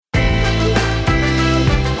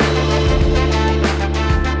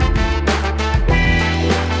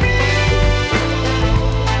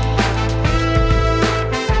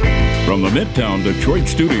Midtown Detroit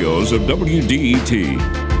studios of WDET.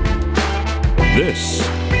 This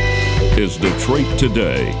is Detroit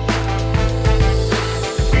Today.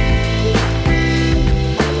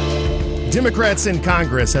 Democrats in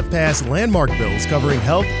Congress have passed landmark bills covering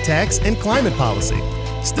health, tax, and climate policy.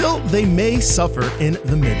 Still, they may suffer in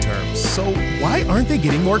the midterms. So why aren't they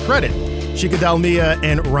getting more credit? Shika Dalmia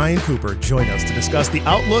and Ryan Cooper join us to discuss the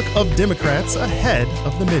outlook of Democrats ahead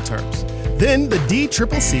of the midterms. Then the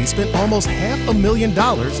DCCC spent almost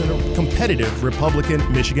 $500,000 in a competitive Republican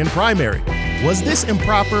Michigan primary. Was this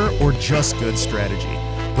improper or just good strategy?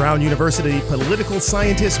 Brown University political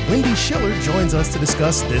scientist Wendy Schiller joins us to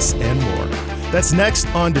discuss this and more. That's next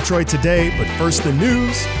on Detroit Today, but first the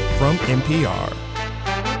news from NPR.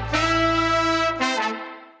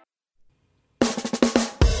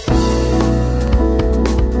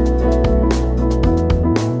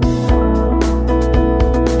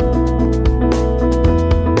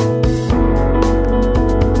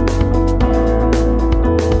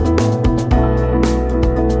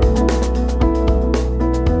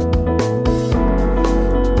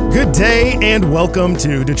 Good day and welcome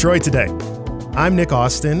to Detroit Today. I'm Nick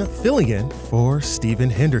Austin, filling in for Stephen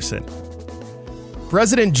Henderson.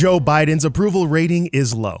 President Joe Biden's approval rating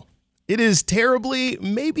is low. It is terribly,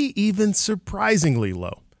 maybe even surprisingly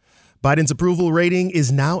low. Biden's approval rating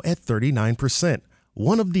is now at 39%,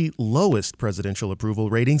 one of the lowest presidential approval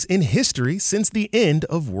ratings in history since the end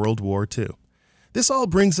of World War II. This all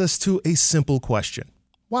brings us to a simple question.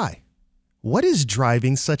 Why? What is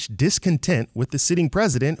driving such discontent with the sitting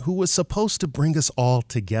president who was supposed to bring us all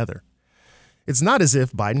together? It's not as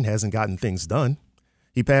if Biden hasn't gotten things done.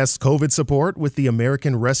 He passed COVID support with the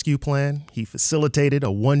American Rescue Plan. He facilitated a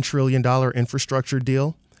 $1 trillion infrastructure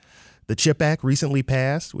deal. The CHIP Act recently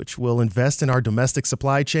passed, which will invest in our domestic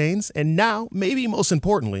supply chains. And now, maybe most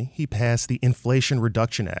importantly, he passed the Inflation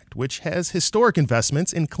Reduction Act, which has historic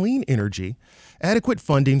investments in clean energy, adequate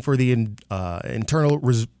funding for the Internal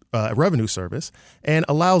Revenue Service, and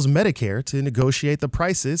allows Medicare to negotiate the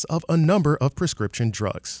prices of a number of prescription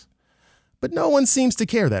drugs. But no one seems to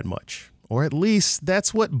care that much, or at least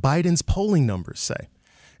that's what Biden's polling numbers say.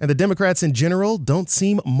 And the Democrats in general don't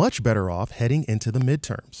seem much better off heading into the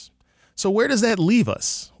midterms. So where does that leave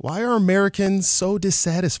us? Why are Americans so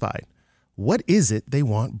dissatisfied? What is it they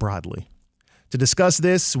want broadly? To discuss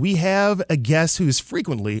this, we have a guest who's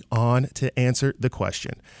frequently on to answer the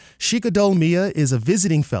question. Shika Dalmia is a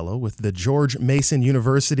visiting fellow with the George Mason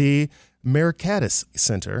University Mercatus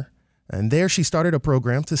Center, and there she started a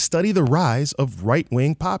program to study the rise of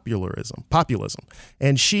right-wing populism,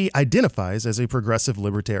 and she identifies as a progressive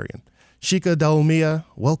libertarian. Shika Dalmia,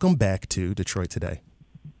 welcome back to Detroit Today.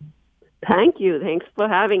 Thank you. Thanks for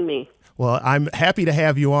having me. Well, I'm happy to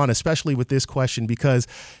have you on, especially with this question, because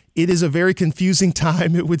it is a very confusing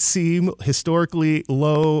time, it would seem. Historically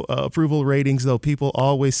low approval ratings, though people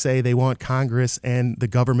always say they want Congress and the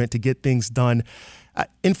government to get things done.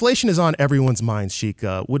 Inflation is on everyone's minds,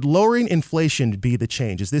 Shika. Would lowering inflation be the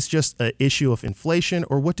change? Is this just an issue of inflation,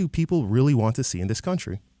 or what do people really want to see in this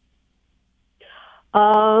country?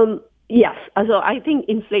 Yes. So I think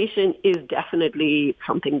inflation is definitely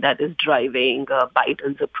something that is driving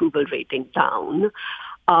Biden's approval rating down.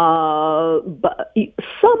 But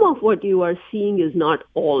some of what you are seeing is not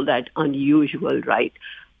all that unusual, right?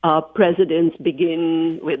 Presidents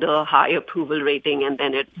begin with a high approval rating and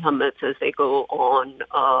then it plummets as they go on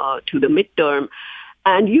to the midterm.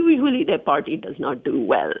 And usually their party does not do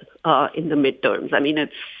well in the midterms. I mean,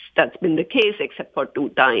 that's been the case except for 2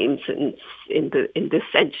 times in this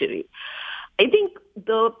century. I think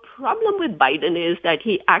the problem with Biden is that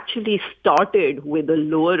he actually started with a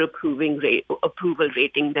lower approval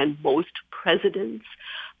rating than most presidents.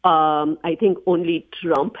 I think only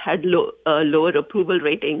Trump had lower approval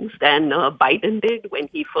ratings than Biden did when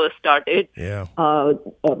he first started. Yeah.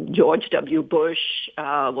 George W. Bush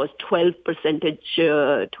was 12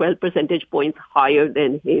 percentage points higher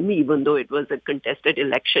than him, even though it was a contested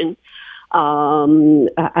election,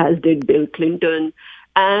 as did Bill Clinton.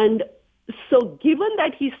 And so given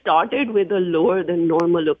that he started with a lower than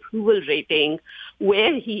normal approval rating,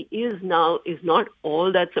 where he is now is not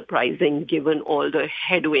all that surprising given all the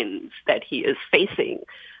headwinds that he is facing.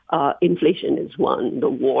 Inflation is one. The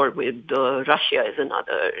war with Russia is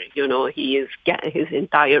another. You know, his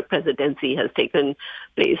entire presidency has taken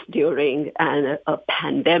place during a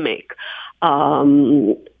pandemic.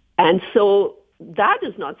 And so that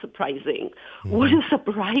is not surprising.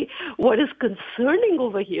 Mm-hmm. What is concerning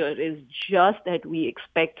over here is just that we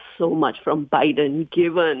expect so much from Biden,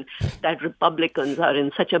 given that Republicans are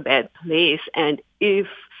in such a bad place. And if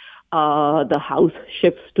the House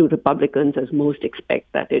shifts to Republicans, as most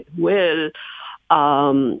expect that it will,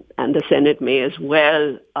 and the Senate may as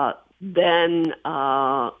well, then,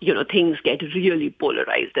 things get really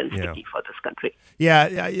polarized and sticky for this country.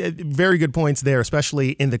 Yeah, very good points there,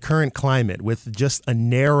 especially in the current climate with just a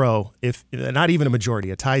narrow, if not even a majority,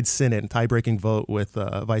 a tied Senate and tie-breaking vote with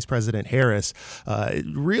Vice President Harris. It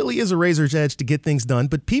really is a razor's edge to get things done,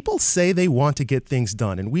 but people say they want to get things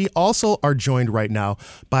done. And we also are joined right now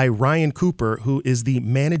by Ryan Cooper, who is the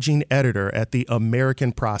managing editor at the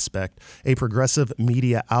American Prospect, a progressive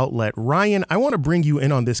media outlet. Ryan, I want to bring you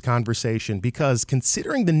in on this conversation because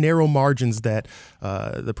considering the narrow margins that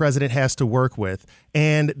the president has to work with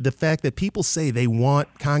and the fact that people say they want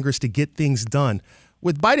Congress to get things done,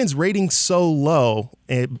 with Biden's ratings so low,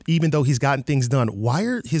 even though he's gotten things done, why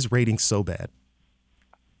are his ratings so bad?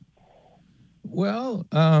 Well,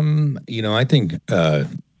 I think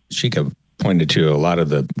Shika pointed to a lot of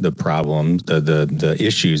the problems, the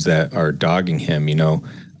issues that are dogging him.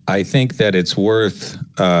 I think that it's worth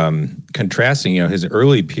contrasting, his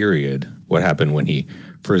early period, what happened when he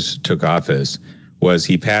first took office was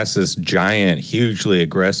he passed this giant, hugely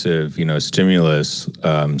aggressive, stimulus /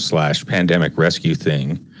 pandemic rescue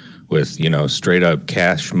thing with, straight up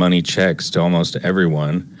cash money checks to almost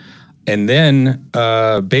everyone. And then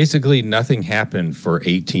basically nothing happened for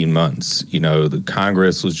 18 months. The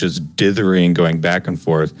Congress was just dithering, going back and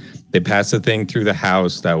forth. They passed a thing through the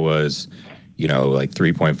House that was, like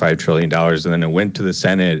 $3.5 trillion. And then it went to the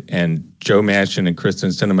Senate, and Joe Manchin and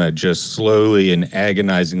Kristen Sinema just slowly and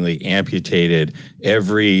agonizingly amputated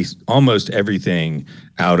almost everything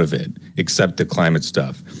out of it, except the climate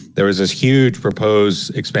stuff. There was this huge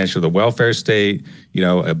proposed expansion of the welfare state,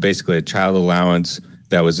 basically a child allowance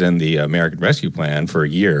that was in the American Rescue Plan for a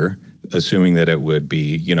year, assuming that it would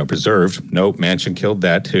be, preserved. Nope, Manchin killed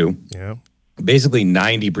that too. Yeah. Basically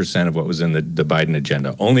 90% of what was in the Biden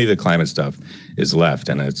agenda. Only the climate stuff is left,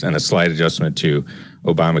 and a slight adjustment to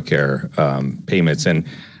Obamacare payments. And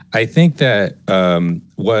I think that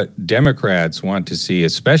what Democrats want to see,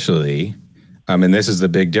 especially, and this is the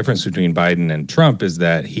big difference between Biden and Trump, is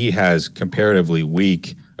that he has comparatively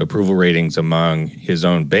weak approval ratings among his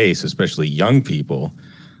own base, especially young people,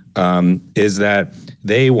 is that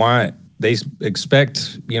they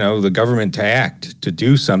expect, the government to act, to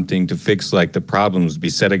do something to fix like the problems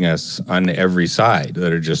besetting us on every side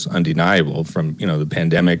that are just undeniable, from, the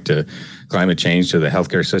pandemic to climate change to the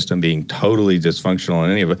healthcare system being totally dysfunctional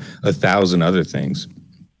and any of 1,000 other things.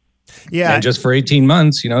 Yeah. And just for 18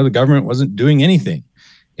 months, the government wasn't doing anything.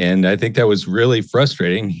 And I think that was really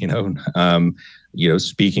frustrating,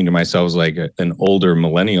 speaking to myself as like an older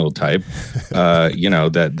millennial type, that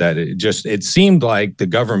it seemed like the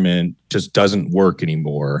government just doesn't work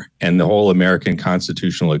anymore. And the whole American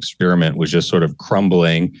constitutional experiment was just sort of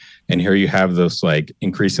crumbling. And here you have this like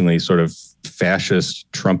increasingly sort of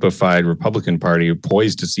fascist, Trumpified Republican Party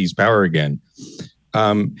poised to seize power again.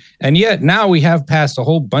 And yet now we have passed a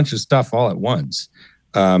whole bunch of stuff all at once.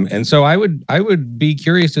 And so I would be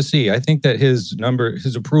curious to see. I think that his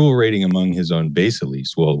approval rating among his own base, at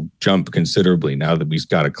least, will jump considerably now that we've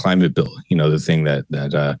got a climate bill, the thing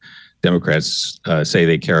that Democrats say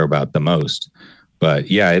they care about the most. But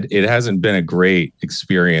yeah, it hasn't been a great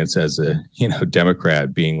experience as a,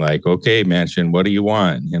 Democrat being like, okay, Manchin, what do you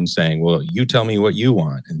want? And him saying, well, you tell me what you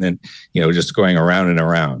want. And then, just going around and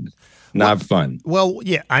around. Not fun. Well,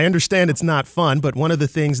 yeah, I understand it's not fun, but one of the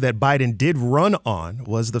things that Biden did run on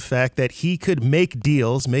was the fact that he could make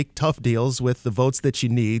tough deals with the votes that you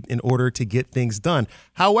need in order to get things done.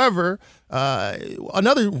 However,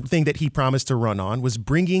 another thing that he promised to run on was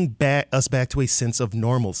bringing us back to a sense of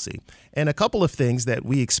normalcy. And a couple of things that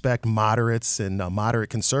we expect moderates and moderate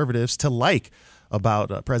conservatives to like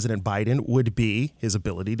about President Biden would be his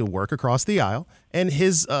ability to work across the aisle and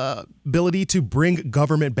his ability to bring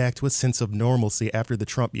government back to a sense of normalcy after the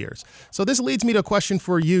Trump years. So this leads me to a question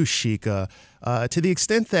for you, Shika. To the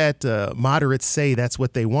extent that moderates say that's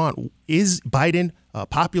what they want, is Biden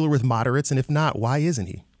popular with moderates? And if not, why isn't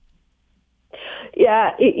he?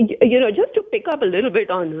 Yeah, just to pick up a little bit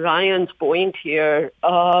on Ryan's point here,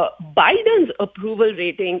 Biden's approval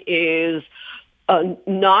rating is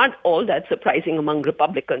not all that surprising among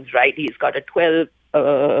Republicans, right? He's got a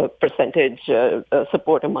 12 percentage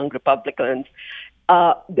support among Republicans.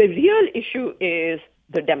 The real issue is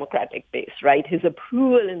the Democratic base, right? His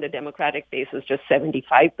approval in the Democratic base is just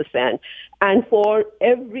 75%. And for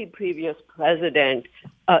every previous president,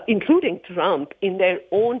 including Trump, in their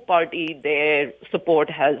own party, their support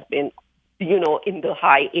has been in the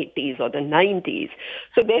high 80s or the 90s.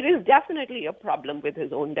 So there is definitely a problem with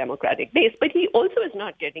his own Democratic base, but he also is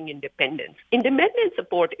not getting independents. Independent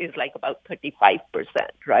support is like about 35%,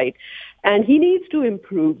 right? And he needs to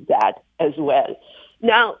improve that as well.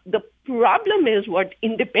 Now, the problem is what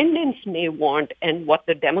independents may want and what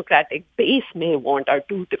the Democratic base may want are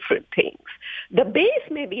two different things. The base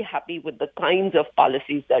may be happy with the kinds of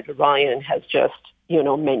policies that Ryan has just,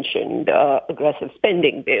 mentioned, aggressive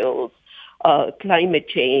spending bills, climate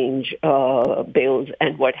change bills,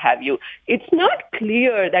 and what have you. It's not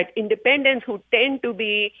clear that independents who tend to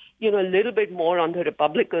be, a little bit more on the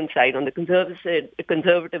Republican side, on the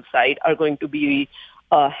conservative side, are going to be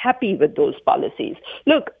happy with those policies.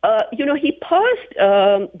 Look, he passed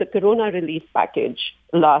the Corona relief package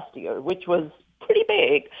last year, which was pretty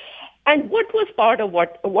big. And what was part of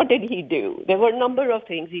what did he do? There were a number of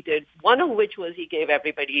things he did, one of which was he gave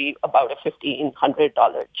everybody about a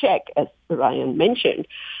 $1,500 check, as Ryan mentioned.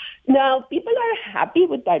 Now, people are happy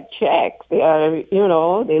with that check. They are,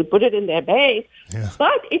 they'll put it in their bank,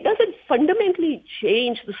 but it doesn't fundamentally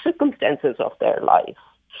change the circumstances of their life.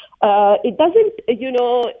 It doesn't,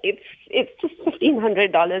 it's just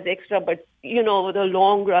 $1,500 extra, but, over the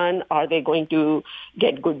long run, are they going to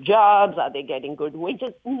get good jobs? Are they getting good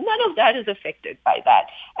wages? None of that is affected by that.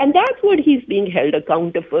 And that's what he's being held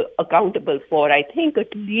accountable for, I think,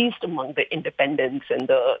 at least among the independents and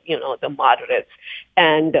the moderates.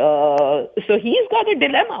 And so he's got a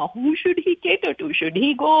dilemma. Who should he cater to? Should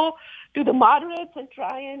he go to the moderates and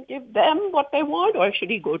try and give them what they want, or should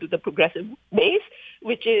he go to the progressive base,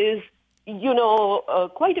 which is,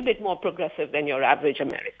 quite a bit more progressive than your average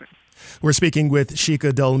American? We're speaking with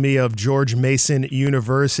Shikha Dalmia of George Mason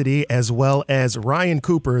University, as well as Ryan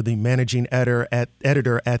Cooper, the managing editor at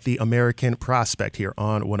the American Prospect, here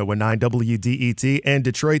on 101.9 WDET and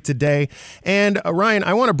Detroit Today. And Ryan,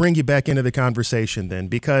 I want to bring you back into the conversation then,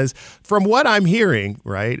 because from what I'm hearing,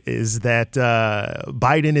 right, is that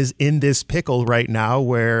Biden is in this pickle right now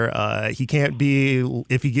where he can't be,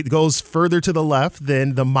 if he goes further to the left,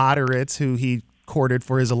 then the moderates who he courted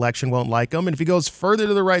for his election won't like him. And if he goes further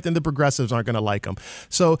to the right, then the progressives aren't going to like him.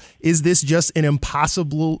 So is this just an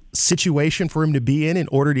impossible situation for him to be in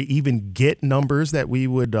order to even get numbers that we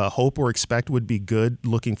would hope or expect would be good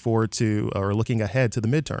looking forward to or looking ahead to the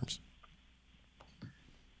midterms?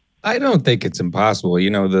 I don't think it's impossible.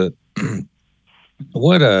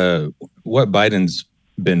 What Biden's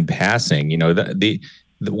been passing,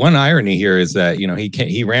 the one irony here is that,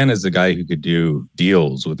 he ran as the guy who could do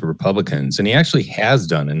deals with the Republicans, and he actually has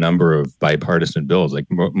done a number of bipartisan bills. Like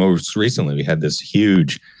most recently, we had this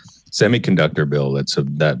huge semiconductor bill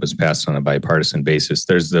that was passed on a bipartisan basis.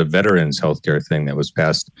 There's the veterans healthcare thing that was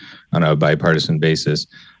passed on a bipartisan basis.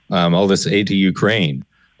 All this aid to Ukraine,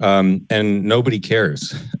 and nobody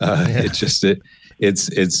cares. It's just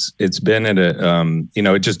it's been at a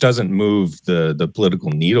it just doesn't move the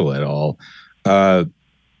political needle at all.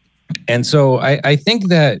 And so I think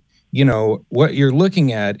that, what you're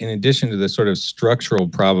looking at, in addition to the sort of structural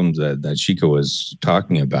problems that Shikha was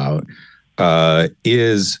talking about,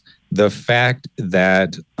 is the fact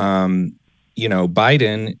that,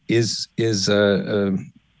 Biden is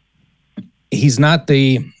he's not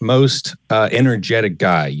the most energetic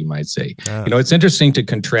guy, you might say. It's interesting to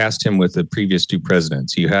contrast him with the previous two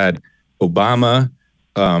presidents. You had Obama,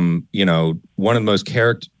 one of the most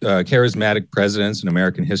charismatic presidents in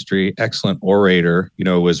American history, excellent orator,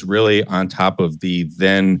 was really on top of the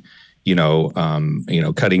then,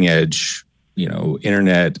 cutting edge,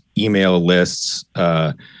 internet email lists,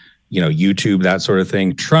 YouTube, that sort of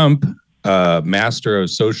thing. Trump, master of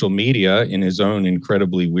social media in his own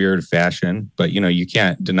incredibly weird fashion, but you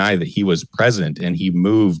can't deny that he was present and he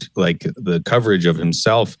moved like the coverage of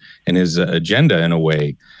himself and his agenda in a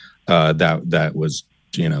way that was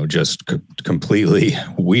just completely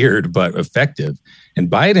weird but effective. And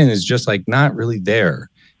Biden is just like not really there.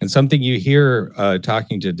 And something you hear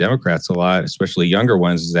talking to Democrats a lot, especially younger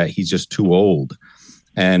ones, is that he's just too old.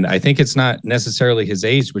 And I think it's not necessarily his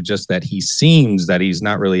age, but just that he seems that he's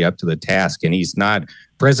not really up to the task, and he's not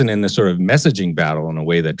present in the sort of messaging battle in a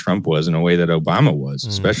way that Trump was, in a way that Obama was,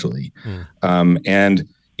 especially. And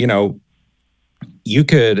you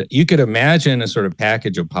could imagine a sort of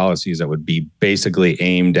package of policies that would be basically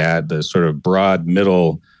aimed at the sort of broad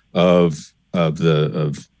middle of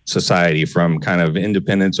society, from kind of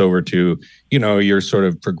independents over to, your sort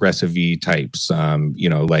of progressive-y types,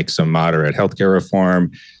 like some moderate healthcare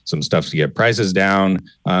reform, some stuff to get prices down,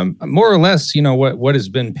 more or less, what has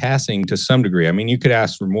been passing to some degree. I mean, you could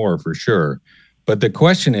ask for more for sure, but the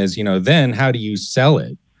question is, then how do you sell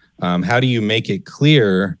it? How do you make it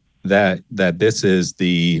clear that this is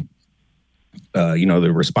the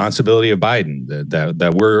the responsibility of Biden,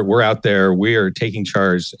 that we're out there, we are taking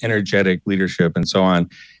charge, energetic leadership, and so on.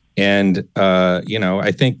 And,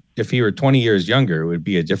 I think if he were 20 years younger, it would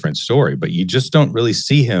be a different story. But you just don't really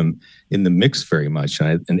see him in the mix very much.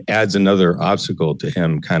 And adds another obstacle to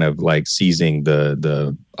him kind of like seizing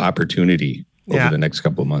the opportunity over the next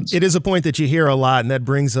couple of months. It is a point that you hear a lot, and that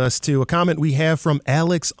brings us to a comment we have from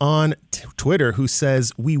Alex on Twitter, who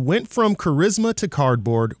says, "We went from charisma to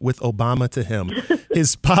cardboard with Obama to him.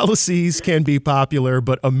 His policies can be popular,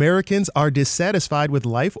 but Americans are dissatisfied with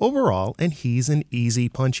life overall, and he's an easy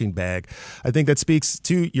punching bag." I think that speaks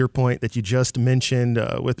to your point that you just mentioned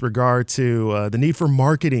with regard to the need for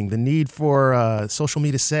marketing, the need for social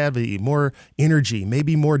media savvy, more energy,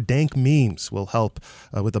 maybe more dank memes will help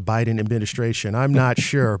with the Biden administration. I'm not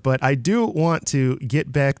sure, but I do want to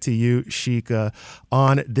get back to you, Shika,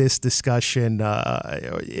 on this discussion.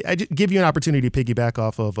 I give you an opportunity to piggyback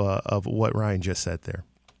off of what Ryan just said there.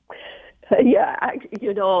 Yeah,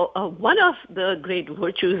 one of the great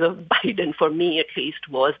virtues of Biden, for me at least,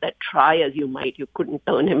 was that try as you might, you couldn't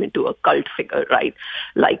turn him into a cult figure, right?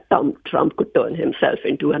 Like Trump could turn himself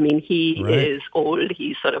into. I mean, he is old,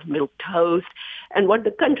 he's sort of milquetoast. And what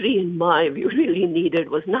the country, in my view, really needed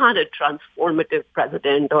was not a transformative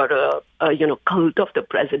president or a cult of the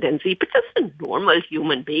presidency, but just a normal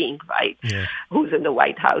human being, right, who's in the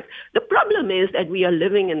White House. The problem is that we are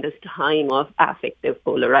living in this time of affective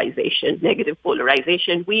polarization, negative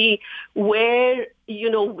polarization, where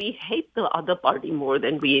we hate the other party more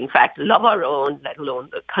than we, in fact, love our own, let alone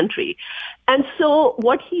the country. And so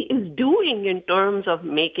what he is doing in terms of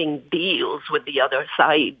making deals with the other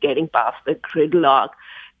side, getting past the gridlock,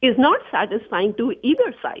 is not satisfying to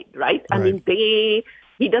either side, right? I mean, he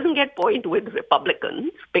doesn't get point with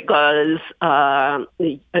Republicans because,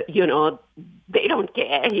 they don't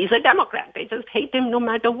care. He's a Democrat. They just hate him no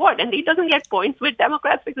matter what. And he doesn't get points with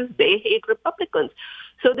Democrats because they hate Republicans.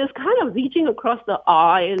 So this kind of reaching across the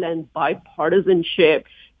aisle and bipartisanship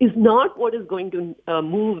is not what is going to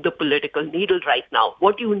move the political needle right now.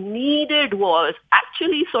 What you needed was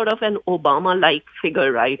actually sort of an Obama-like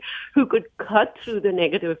figure, right, who could cut through the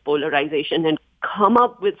negative polarization and come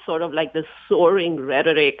up with sort of like the soaring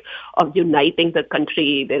rhetoric of uniting the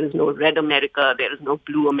country. There is no red America. There is no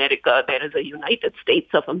blue America. There is a United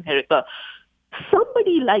States of America.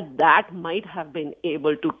 Somebody like that might have been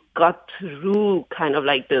able to cut through kind of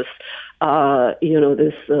like this,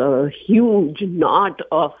 this huge knot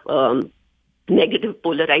of negative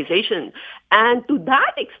polarization. And to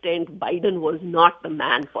that extent, Biden was not the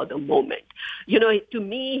man for the moment. To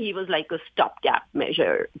me, he was like a stopgap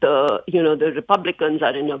measure. The Republicans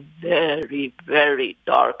are in a very, very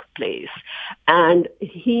dark place. And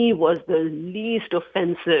he was the least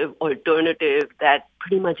offensive alternative that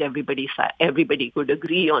pretty much everybody could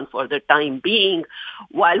agree on for the time being,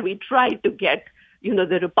 while we tried to get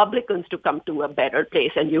the Republicans to come to a better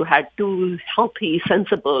place, and you had two healthy,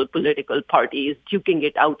 sensible political parties duking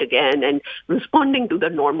it out again and responding to the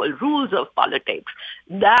normal rules of politics.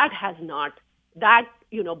 That Biden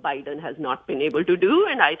has not been able to do,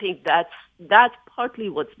 and I think that's partly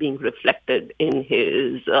what's being reflected in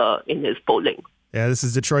his polling. Yeah, this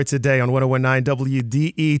is Detroit Today on 1019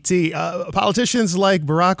 WDET. Politicians like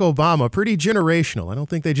Barack Obama, pretty generational. I don't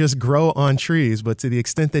think they just grow on trees, but to the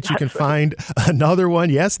extent that you can find another one,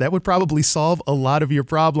 yes, that would probably solve a lot of your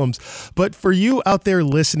problems. But for you out there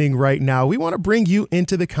listening right now, we want to bring you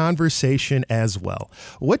into the conversation as well.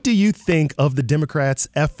 What do you think of the Democrats'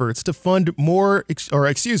 efforts to fund more,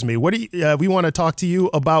 we want to talk to you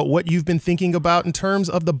about what you've been thinking about in terms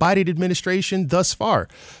of the Biden administration thus far.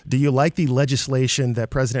 Do you like the legislation that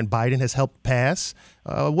President Biden has helped pass?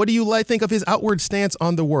 What do you think of his outward stance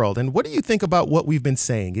on the world? And what do you think about what we've been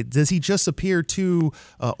saying? Does he just appear too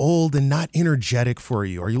old and not energetic for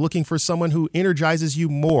you? Are you looking for someone who energizes you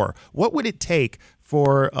more? What would it take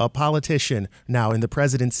for a politician now in the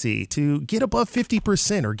presidency to get above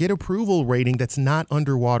 50% or get approval rating that's not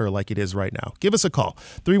underwater like it is right now? Give us a call,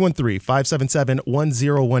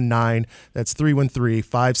 313-577-1019. That's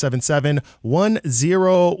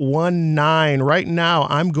 313-577-1019. Right now,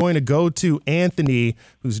 I'm going to go to Anthony,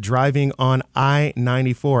 who's driving on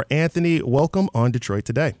I-94. Anthony, welcome on Detroit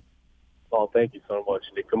Today. Oh, thank you so much,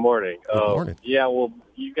 Nick. Good morning. Good morning. Yeah, well,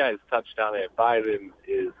 you guys touched on it. Biden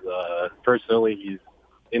is, personally, he's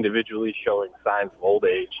individually showing signs of old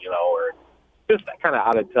age, or just kind of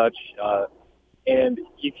out of touch. And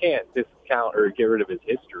you can't discount or get rid of his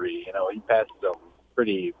history. He passed some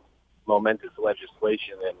pretty momentous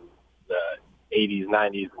legislation in the 80s,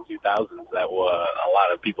 90s, and 2000s that a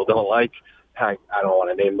lot of people don't like. I don't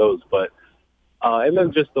want to name those, but And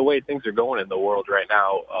then just the way things are going in the world right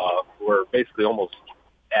now, we're basically almost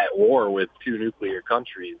at war with two nuclear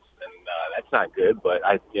countries, and that's not good. But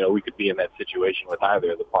we could be in that situation with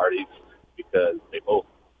either of the parties because they both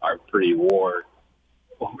are pretty war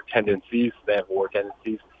tendencies. They have war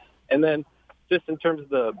tendencies. And then just in terms of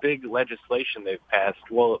the big legislation they've passed,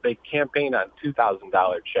 well, they campaigned on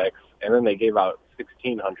 $2,000 checks, and then they gave out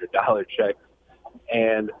 $1,600 checks.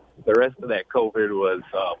 And the rest of that COVID was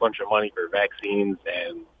a bunch of money for vaccines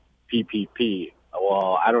and PPP.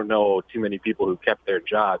 Well, I don't know too many people who kept their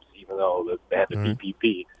jobs, even though they had the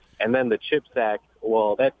PPP. And then the CHIPS Act,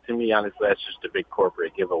 well, that to me, honestly, that's just a big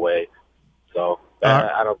corporate giveaway. So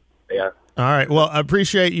I don't, yeah. All right. Well, I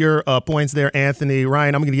appreciate your points there, Anthony.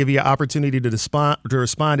 Ryan, I'm going to give you an opportunity to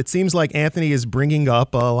respond. It seems like Anthony is bringing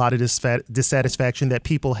up a lot of dissatisfaction that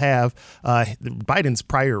people have. Biden's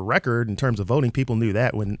prior record in terms of voting, people knew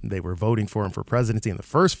that when they were voting for him for presidency in the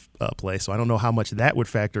first place. So I don't know how much that would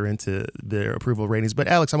factor into their approval ratings. But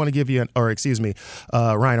Alex, I want to give you Ryan,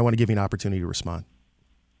 I want to give you an opportunity to respond.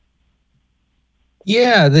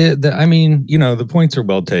 Yeah, the points are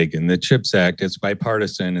well taken. The CHIPS Act, it's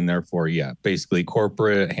bipartisan, and therefore, basically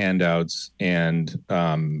corporate handouts and,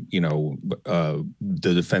 the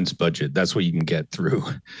defense budget. That's what you can get through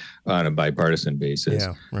on a bipartisan basis.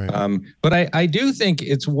 Yeah, right. But I do think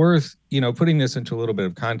it's worth, putting this into a little bit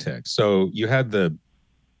of context. So you had the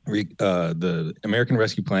American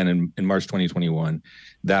Rescue Plan in March 2021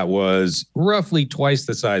 that was roughly twice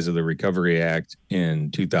the size of the Recovery Act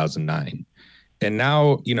in 2009. And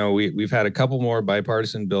now, we've had a couple more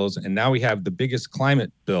bipartisan bills, and now we have the biggest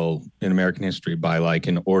climate bill in American history by like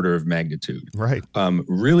an order of magnitude. Right.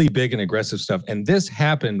 Really big and aggressive stuff. And this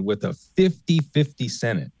happened with a 50-50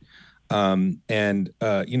 Senate.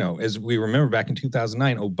 As we remember back in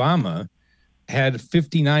 2009, Obama had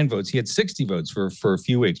 59 votes. He had 60 votes for a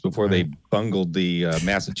few weeks before they bungled the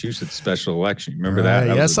Massachusetts special election. Remember that?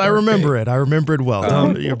 Yes, I remember it. I remember it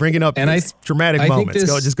well. You're bringing up dramatic moments.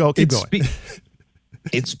 Keep going.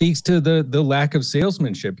 It speaks to the lack of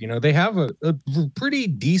salesmanship. They have a pretty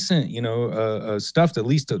decent, stuff to at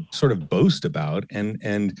least to sort of boast about. And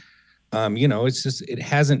it's just, it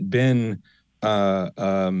hasn't been,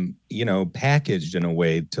 packaged in a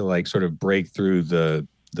way to like sort of break through the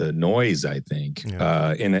noise, I think,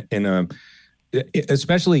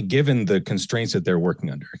 especially given the constraints that they're working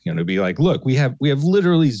under. To be like, look, we have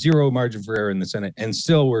literally zero margin for error in the Senate, and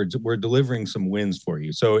still we're delivering some wins for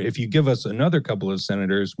you. So if you give us another couple of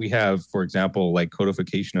senators, we have, for example, like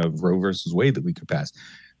codification of Roe versus Wade that we could pass.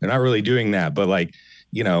 They're not really doing that, but like,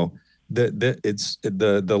 it's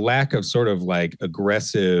the lack of sort of like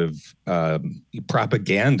aggressive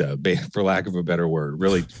propaganda, for lack of a better word,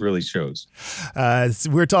 really shows.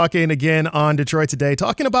 We're talking again on Detroit Today,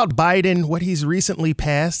 talking about Biden, what he's recently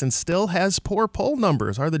passed and still has poor poll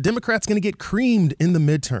numbers. Are the Democrats going to get creamed in the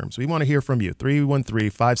midterms? We want to hear from you.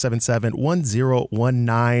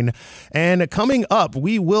 313-577-1019. And coming up,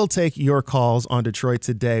 we will take your calls on Detroit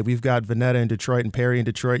Today. We've got Vanetta in Detroit and Perry in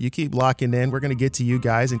Detroit. You keep locking in. We're going to get to you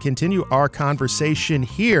guys and continue our conversation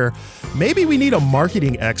here. Maybe we need a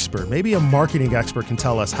marketing expert. Maybe a marketing expert can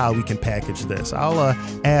tell us how we can package this. I'll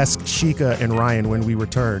ask Sheikah and Ryan when we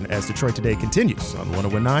return as Detroit Today continues on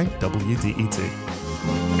 101.9 WDET.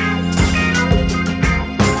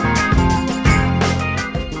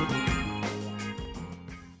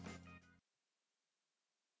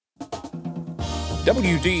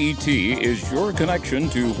 WDET is your connection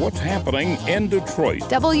to what's happening in Detroit.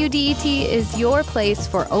 WDET is your place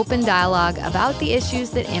for open dialogue about the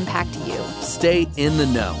issues that impact you. Stay in the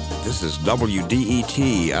know. This is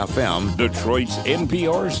WDET FM, Detroit's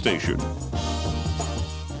NPR station.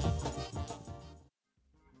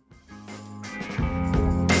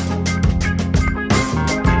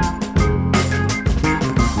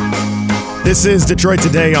 This is Detroit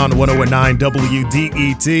Today on 101.9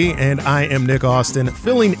 WDET, and I am Nick Austin,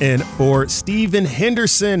 filling in for Stephen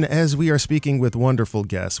Henderson as we are speaking with wonderful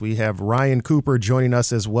guests. We have Ryan Cooper joining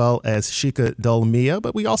us as well as Sheikah Dalmia,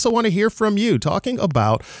 but we also want to hear from you talking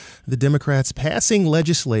about the Democrats passing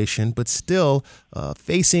legislation but still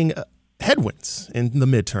facing headwinds in the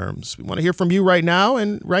midterms. We want to hear from you right now,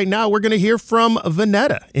 and right now we're going to hear from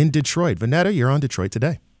Vanetta in Detroit. Vanetta, you're on Detroit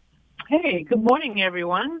Today. Hey, good morning,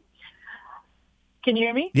 everyone. Can you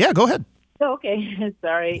hear me? Yeah, go ahead. Oh, okay.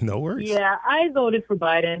 Sorry. No worries. Yeah, I voted for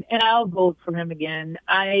Biden, and I'll vote for him again.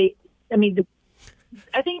 I think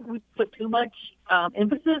we put too much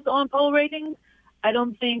emphasis on poll ratings. I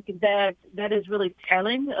don't think that is really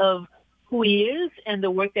telling of who he is and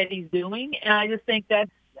the work that he's doing. And I just think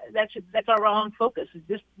that's our wrong focus. It's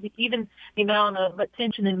just even the amount of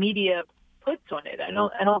attention the media puts on it. I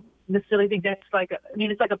don't necessarily think that's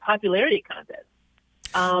it's like a popularity contest.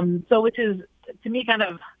 So which is, to me,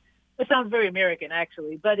 it sounds very American,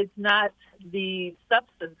 actually, but it's not the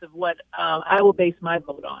substance of what I will base my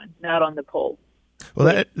vote on, not on the poll.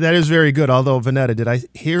 Well, that is very good. Although, Vanetta, did I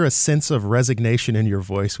hear a sense of resignation in your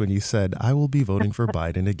voice when you said, I will be voting for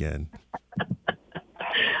Biden again?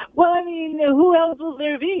 Well, I mean, who else will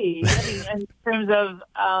there be? I mean, in terms of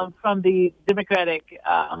from the Democratic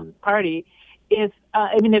Party, if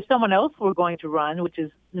someone else were going to run, which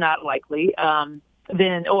is not likely,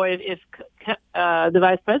 then, or if the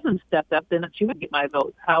vice president stepped up, then she would get my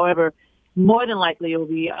vote. However, more than likely it will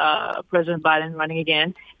be President Biden running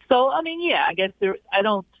again. So, I mean, yeah, I guess I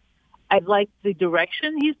like the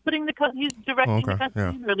direction he's directing the country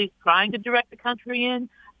in, or at least trying to direct the country in.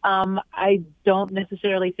 I don't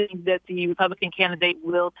necessarily think that the Republican candidate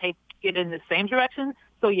will take it in the same direction.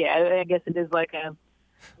 So, yeah, I guess it is like a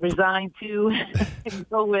resigned to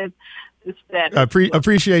go with the status.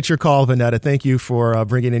 Appreciate your call, Vanetta. Thank you for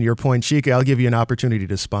bringing in your point. Sheikah, I'll give you an opportunity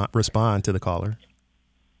to respond to the caller.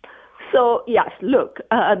 So, yes, look,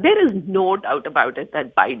 there is no doubt about it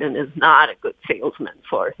that Biden is not a good salesman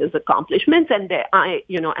for his accomplishments, and there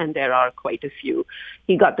are quite a few.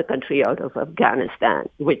 He got the country out of Afghanistan,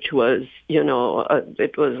 which was,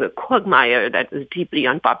 it was a quagmire that was deeply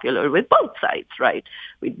unpopular with both sides, right?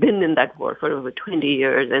 We've been in that war for over 20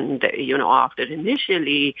 years, and, after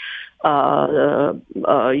initially,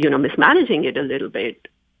 mismanaging it a little bit,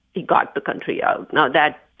 he got the country out. Now,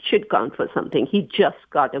 that should count for something. He just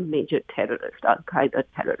got a major terrorist, Al-Qaeda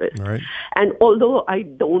terrorist. Right. And although I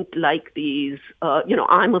don't like these,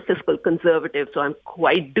 I'm a fiscal conservative, so I'm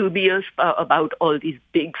quite dubious about all these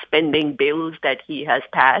big spending bills that he has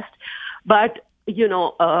passed. But, he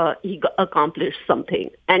accomplished something.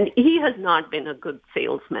 And he has not been a good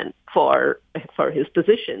salesman for his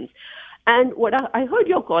positions. And what I heard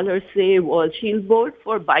your caller say was she'll vote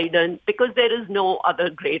for Biden because there is no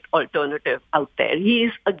other great alternative out there.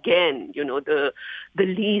 He's, again, the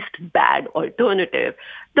least bad alternative.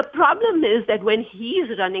 The problem is that when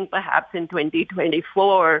he's running perhaps in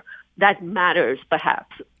 2024, that matters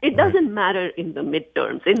perhaps. It doesn't matter in the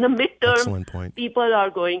midterms. In the midterms, people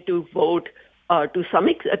are going to vote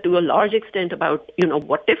to a large extent about,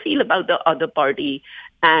 what they feel about the other party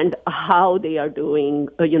and how they are doing,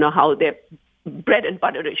 how their bread and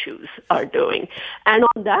butter issues are doing. And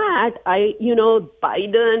on that,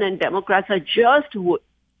 Biden and Democrats are just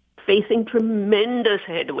facing tremendous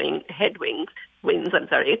headwinds,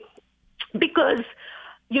 because,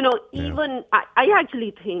 even I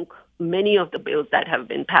actually think many of the bills that have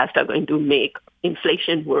been passed are going to make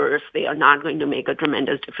inflation worse. They are not going to make a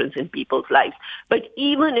tremendous difference in people's lives. But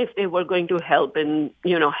even if they were going to help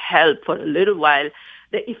for a little while,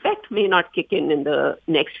 the effect may not kick in the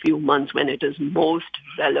next few months when it is most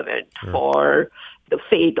relevant for the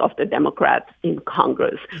fate of the Democrats in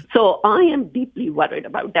Congress. So I am deeply worried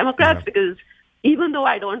about Democrats because even though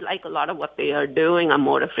I don't like a lot of what they are doing, I'm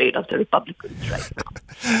more afraid of the Republicans right now.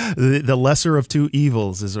 The lesser of two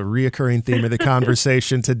evils is a reoccurring theme of the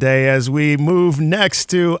conversation today as we move next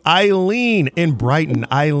to Eileen in Brighton.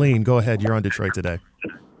 Eileen, go ahead. You're on Detroit Today.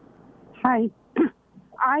 Hi.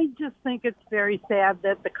 I just think it's very sad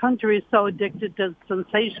that the country is so addicted to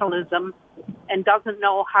sensationalism and doesn't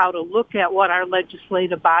know how to look at what our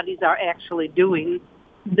legislative bodies are actually doing,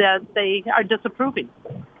 that they are disapproving,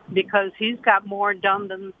 because he's got more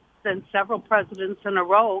done than several presidents in a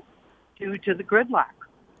row due to the gridlock.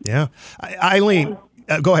 Yeah. Eileen,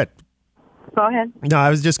 go ahead. Go ahead. No, I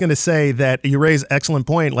was just going to say that you raise an excellent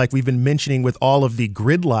point, like we've been mentioning with all of the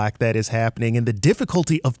gridlock that is happening and the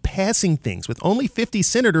difficulty of passing things with only 50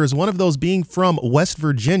 senators, one of those being from West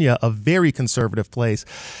Virginia, a very conservative place.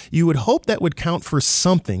 You would hope that would count for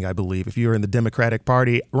something, I believe, if you're in the Democratic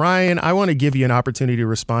Party. Ryan, I want to give you an opportunity to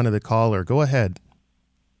respond to the caller. Go ahead.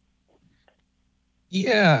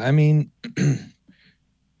 Yeah, I mean,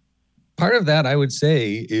 part of that, I would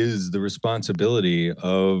say, is the responsibility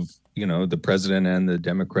of the president and the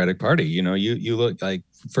Democratic Party. You look like,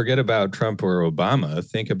 forget about Trump or Obama.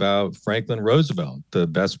 Think about Franklin Roosevelt, the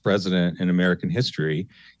best president in American history.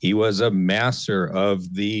 He was a master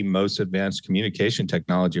of the most advanced communication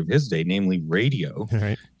technology of his day, namely radio,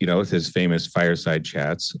 right. With his famous fireside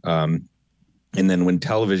chats. And then when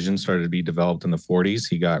television started to be developed in the 40s,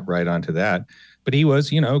 he got right onto that. But he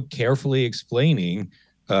was, carefully explaining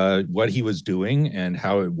what he was doing and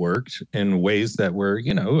how it worked in ways that were,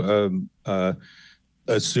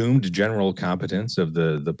 assumed general competence of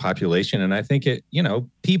the population. And I think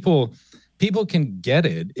people people can get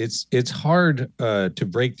it. It's hard to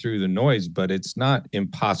break through the noise, but it's not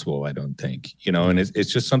impossible, I don't think. And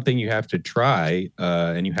it's just something you have to try,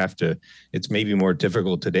 and you have to. It's maybe more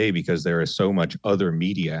difficult today because there is so much other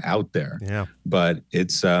media out there. Yeah. But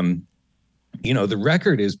it's the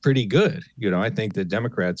record is pretty good. I think the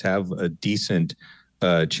Democrats have a decent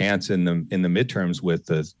chance in the midterms with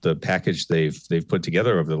the package they've put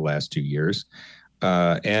together over the last 2 years,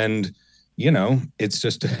 and. It's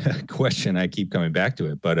just a question. I keep coming back to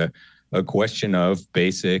it, but a question of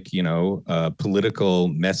basic, political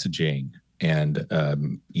messaging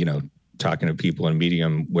and, talking to people in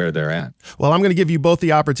medium where they're at. Well, I'm going to give you both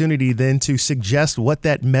the opportunity then to suggest what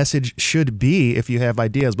that message should be if you have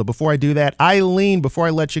ideas. But before I do that, Eileen, before I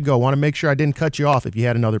let you go, I want to make sure I didn't cut you off if you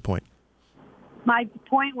had another point. My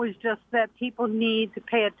point was just that people need to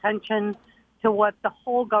pay attention to what the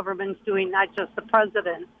whole government's doing, not just the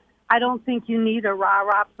president. I don't think you need a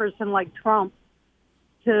rah-rah person like Trump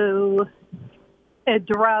to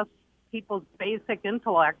address people's basic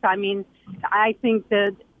intellect. I mean, I think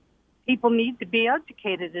that people need to be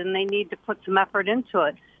educated and they need to put some effort into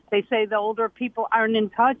it. They say the older people aren't in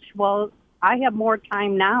touch. Well, I have more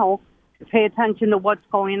time now to pay attention to what's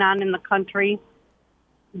going on in the country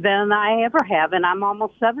than I ever have, and I'm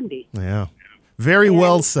almost 70. Yeah. Very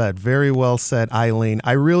well said. Very well said, Eileen.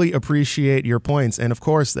 I really appreciate your points. And of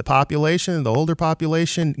course, the older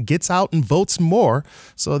population gets out and votes more.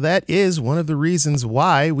 So that is one of the reasons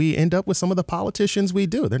why we end up with some of the politicians we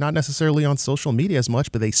do. They're not necessarily on social media as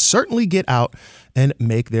much, but they certainly get out and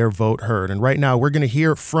make their vote heard. And right now, we're going to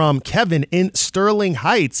hear from Kevin in Sterling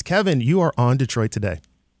Heights. Kevin, you are on Detroit Today.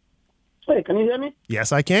 Hey, can you hear me?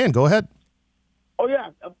 Yes, I can. Go ahead. Oh, yeah.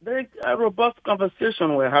 A very robust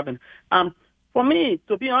conversation we're having. For me,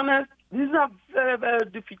 to be honest, these are very, very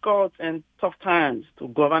difficult and tough times to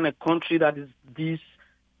govern a country that is this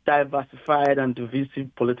diversified and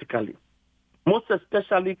divisive politically, most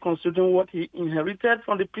especially considering what he inherited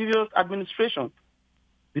from the previous administration.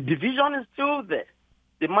 The division is still there.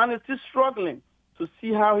 The man is still struggling to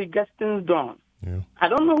see how he gets things done. Yeah. I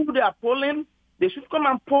don't know who they are polling. They should come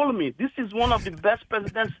and poll me. This is one of the best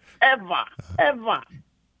presidents ever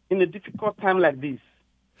in a difficult time like this.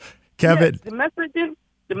 Kevin. Yes,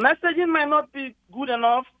 the messaging might not be good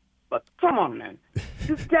enough, but come on, man.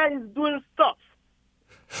 This guy is doing stuff.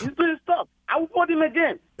 He's doing stuff. I will vote him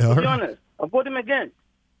again, to be honest. I'll vote him again.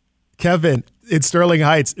 Kevin, in Sterling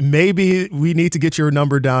Heights, maybe we need to get your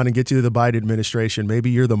number down and get you to the Biden administration. Maybe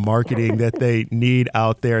you're the marketing that they need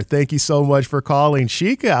out there. Thank you so much for calling.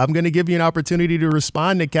 Sheikah, I'm going to give you an opportunity to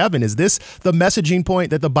respond to Kevin. Is this the messaging point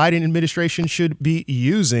that the Biden administration should be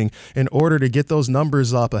using in order to get those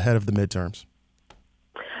numbers up ahead of the midterms?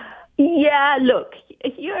 Yeah, look,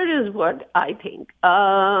 here is what I think.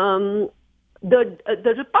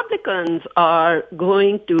 The Republicans are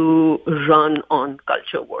going to run on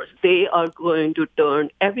culture wars. They are going to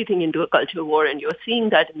turn everything into a culture war, and you're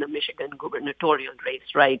seeing that in the Michigan gubernatorial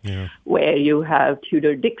race, right? Yeah. Where you have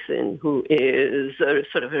Tudor Dixon, who is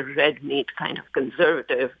sort of a red meat kind of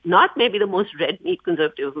conservative, not maybe the most red meat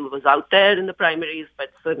conservative who was out there in the primaries,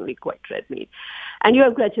 but certainly quite red meat. And you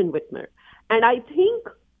have Gretchen Whitmer. And I think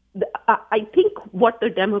what the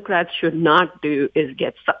Democrats should not do is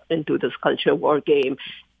get sucked into this culture war game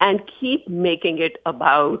and keep making it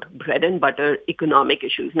about bread and butter economic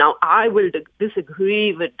issues. Now, I will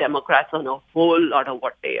disagree with Democrats on a whole lot of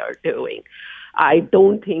what they are doing. I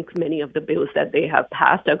don't think many of the bills that they have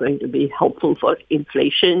passed are going to be helpful for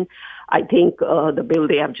inflation. I think the bill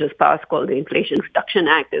they have just passed called the Inflation Reduction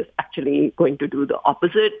Act is actually going to do the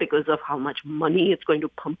opposite because of how much money it's going to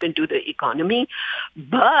pump into the economy.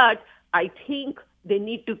 But I think they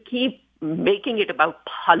need to keep making it about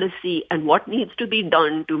policy and what needs to be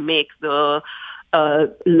done to make the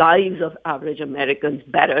lives of average Americans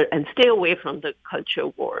better and stay away from the culture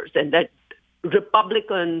wars, and that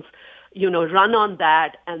Republicans, run on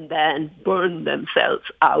that and then burn themselves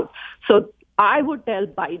out. So I would tell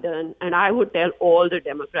Biden and I would tell all the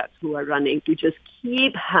Democrats who are running to just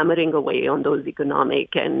keep hammering away on those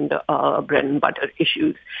economic and bread and butter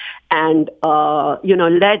issues and,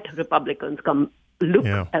 let Republicans come look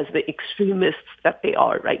as the extremists that they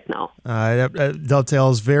are right now. That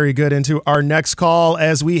dovetails very good into our next call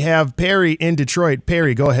as we have Perry in Detroit.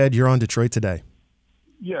 Perry, go ahead. You're on Detroit Today.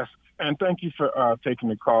 Yes. And thank you for taking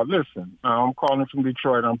the call. Listen, I'm calling from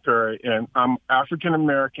Detroit. I'm Perry, and I'm African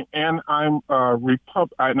American, and I'm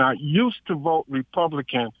and I used to vote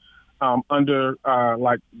Republican under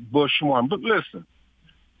like Bush 1. But listen,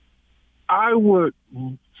 I would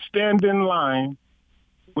stand in line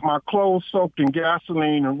with my clothes soaked in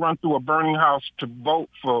gasoline and run through a burning house to vote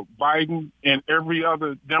for Biden and every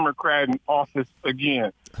other Democrat in office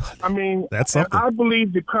again. I mean, that's something. I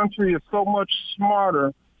believe the country is so much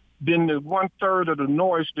smarter than the 1/3 of the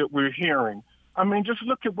noise that we're hearing. I mean, just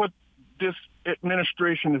look at what this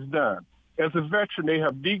administration has done. As a veteran, they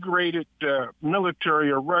have degraded the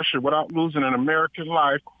military of Russia without losing an American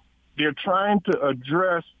life. They're trying to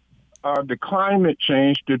address the climate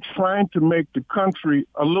change. They're trying to make the country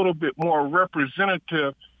a little bit more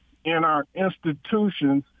representative in our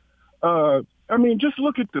institutions. I mean, just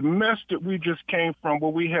look at the mess that we just came from,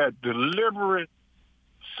 where we had deliberate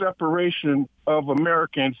separation of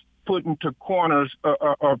Americans put into corners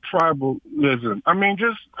of tribalism. I mean,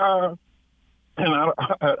 just, and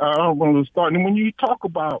I don't want to start. And when you talk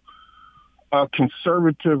about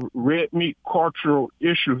conservative red meat cultural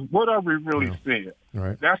issues, what are we really seeing?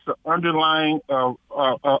 Right. That's the underlying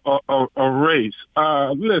race.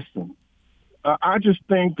 Listen, I just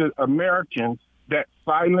think that Americans, that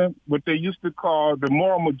silent, what they used to call the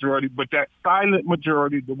moral majority, but that silent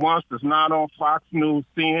majority, the ones that's not on Fox News,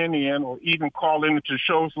 CNN, or even call into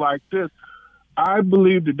shows like this, I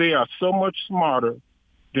believe that they are so much smarter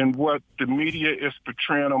than what the media is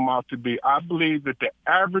portraying them out to be. I believe that the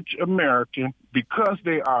average American, because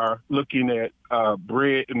they are looking at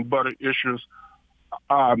bread and butter issues,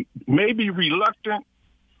 may be reluctant,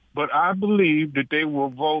 but I believe that they will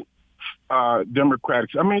vote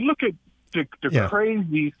Democratic. I mean, look at the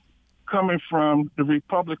crazies coming from the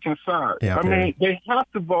Republican side. I mean, they have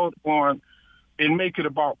to vote on and make it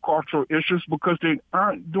about cultural issues because they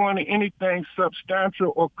aren't doing anything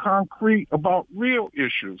substantial or concrete about real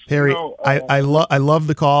issues. Perry, I love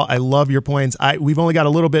the call. I love your points. We've only got a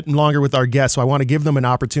little bit longer with our guests, so I want to give them an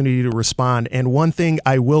opportunity to respond. And one thing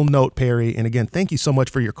I will note, Perry, and again, thank you so much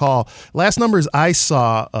for your call. Last numbers I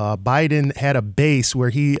saw, Biden had a base where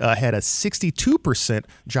he had a 62%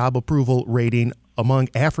 job approval rating among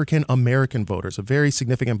African-American voters, a very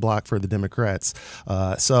significant block for the Democrats.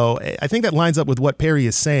 So I think that lines up with what Perry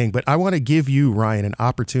is saying, but I want to give you, Ryan, an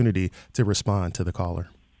opportunity to respond to the caller.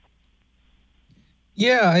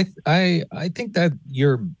 Yeah, I think that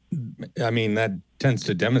that tends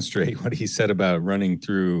to demonstrate what he said about running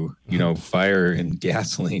through, fire and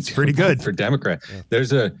gasoline. It's pretty good for Democrats. Yeah.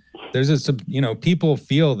 There's a people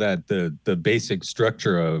feel that the basic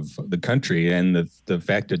structure of the country and the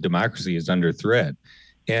fact that democracy is under threat.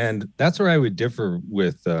 And that's where I would differ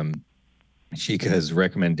with Sheikah's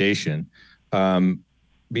recommendation.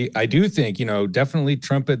 I do think, definitely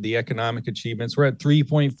trumpet the economic achievements. We're at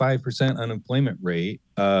 3.5% unemployment rate,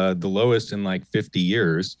 the lowest in like 50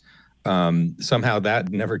 years. Somehow that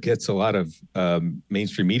never gets a lot of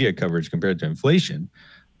mainstream media coverage compared to inflation.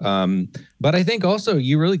 But I think also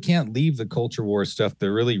you really can't leave the culture war stuff,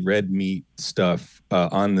 the really red meat stuff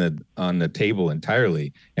on the table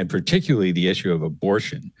entirely, and particularly the issue of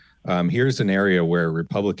abortion. Here's an area where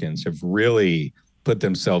Republicans have really put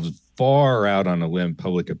themselves far out on a limb,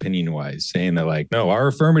 public opinion wise, saying that no, our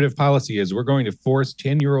affirmative policy is we're going to force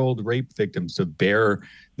 10-year-old rape victims to bear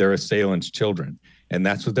their assailants' children. And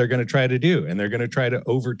that's what they're going to try to do. And they're going to try to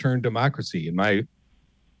overturn democracy. In my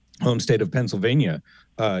home state of Pennsylvania,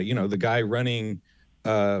 the guy running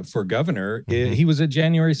for governor, he was at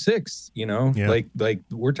January 6th, like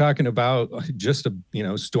we're talking about just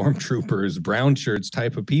stormtroopers, brown shirts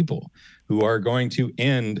type of people who are going to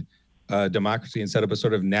end democracy and set up a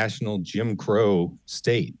sort of national Jim Crow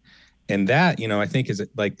state. And that, I think is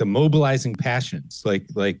like the mobilizing passions, like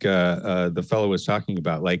the fellow was talking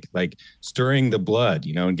about, like stirring the blood,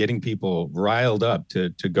 and getting people riled up to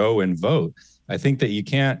go and vote. I think that you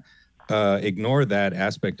can't ignore that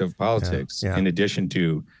aspect of politics in addition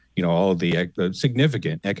to, all of the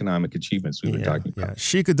significant economic achievements we've been talking about.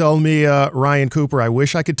 Sheikah told me, Ryan Cooper, I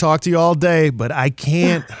wish I could talk to you all day, but I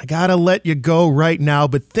can't. I got to let you go right now.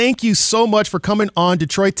 But thank you so much for coming on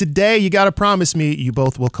Detroit Today. You got to promise me you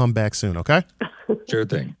both will come back soon, okay? Sure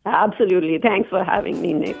thing. Absolutely. Thanks for having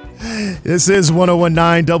me, Nick. This is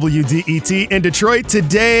 101.9 WDET in Detroit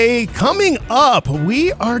Today. Coming up,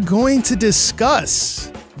 we are going to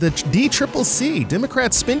discuss the DCCC,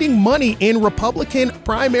 Democrats spending money in Republican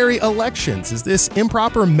primary elections. Is this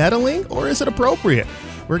improper meddling or is it appropriate?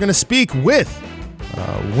 We're going to speak with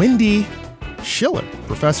Wendy Schiller,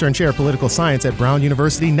 professor and chair of political science at Brown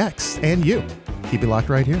University next. And you. Keep it locked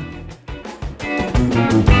right here.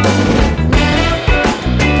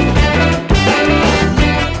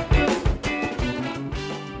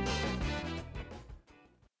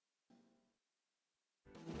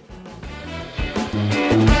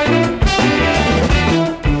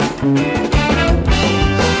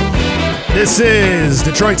 This is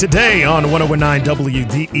Detroit Today on 1019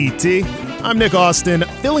 WDET. I'm Nick Austin,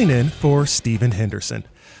 filling in for Stephen Henderson.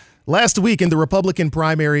 Last week in the Republican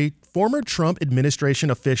primary, former Trump administration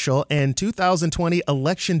official and 2020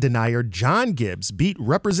 election denier John Gibbs beat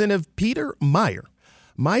Representative Peter Meijer.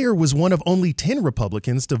 Meijer was one of only 10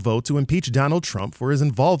 Republicans to vote to impeach Donald Trump for his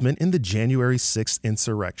involvement in the January 6th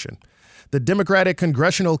insurrection. The Democratic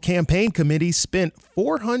Congressional Campaign Committee spent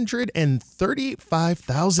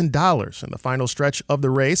 $435,000 in the final stretch of the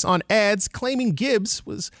race on ads claiming Gibbs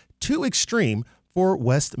was too extreme for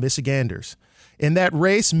West Michiganders. In that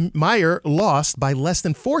race, Meijer lost by less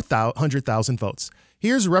than 400,000 votes.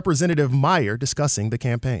 Here's Representative Meijer discussing the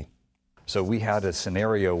campaign. So we had a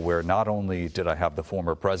scenario where not only did I have the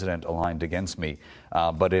former president aligned against me,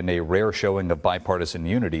 but in a rare showing of bipartisan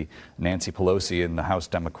unity, Nancy Pelosi and the House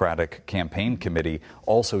Democratic Campaign Committee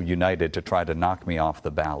also united to try to knock me off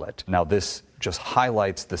the ballot. Now, this just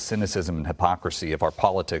highlights the cynicism and hypocrisy of our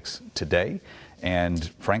politics today. And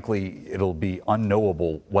frankly, it'll be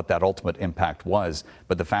unknowable what that ultimate impact was.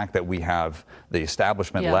 But the fact that we have the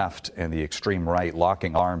establishment left and the extreme right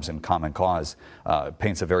locking arms in common cause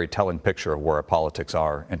paints a very telling picture of where our politics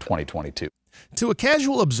are in 2022. To a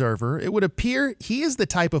casual observer, it would appear he is the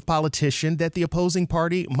type of politician that the opposing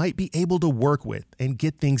party might be able to work with and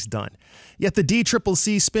get things done. Yet the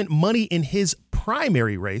DCCC spent money in his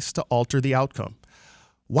primary race to alter the outcome.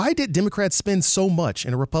 Why did Democrats spend so much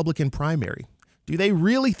in a Republican primary? Do they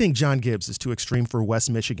really think John Gibbs is too extreme for West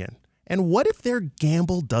Michigan? And what if their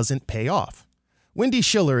gamble doesn't pay off? Wendy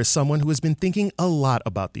Schiller is someone who has been thinking a lot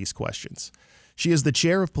about these questions. She is the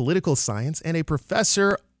chair of political science and a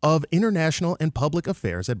professor of international and public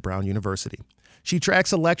affairs at Brown University. She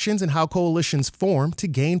tracks elections and how coalitions form to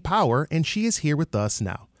gain power, and she is here with us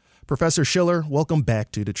now. Professor Schiller, welcome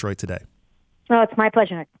back to Detroit Today. Oh, it's my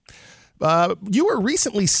pleasure. You were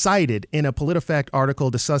recently cited in a PolitiFact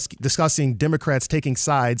article discussing Democrats taking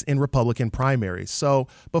sides in Republican primaries. So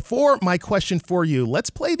before my question for you,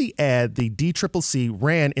 let's play the ad the DCCC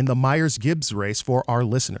ran in the Meijer-Gibbs race for our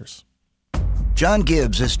listeners. John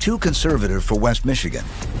Gibbs is too conservative for West Michigan.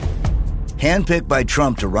 Handpicked by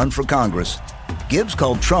Trump to run for Congress, Gibbs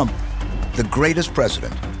called Trump the greatest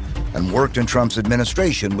president and worked in Trump's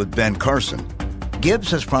administration with Ben Carson.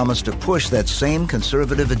 Gibbs has promised to push that same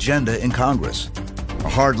conservative agenda in Congress, a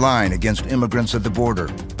hard line against immigrants at the border,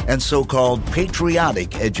 and so-called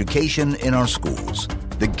patriotic education in our schools.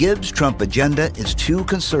 The Gibbs-Trump agenda is too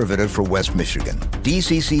conservative for West Michigan.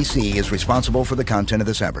 DCCC is responsible for the content of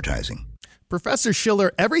this advertising. Professor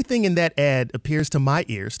Schiller, everything in that ad appears to my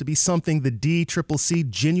ears to be something the DCCC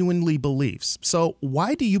genuinely believes. So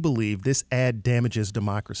why do you believe this ad damages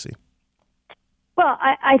democracy? Well,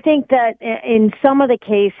 I think that in some of the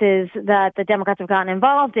cases that the Democrats have gotten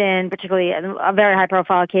involved in, particularly a very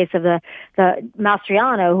high-profile case of the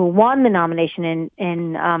Mastriano, who won the nomination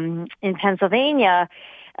in Pennsylvania,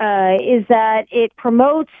 is that it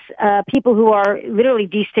promotes people who are literally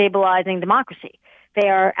destabilizing democracy. They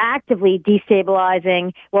are actively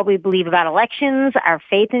destabilizing what we believe about elections, our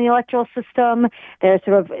faith in the electoral system. They're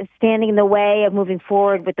sort of standing in the way of moving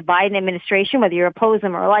forward with the Biden administration, whether you oppose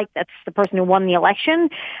them or like, that's the person who won the election.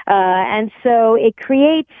 And so it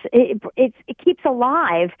creates, it keeps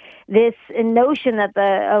alive this notion that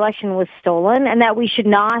the election was stolen and that we should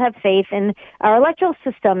not have faith in our electoral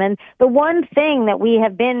system. And the one thing that we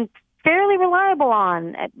have been fairly reliable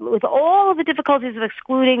on, with all of the difficulties of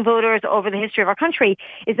excluding voters over the history of our country,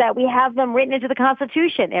 is that we have them written into the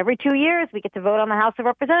Constitution. Every 2 years, we get to vote on the House of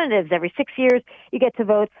Representatives. Every 6 years, you get to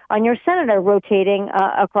vote on your senator, rotating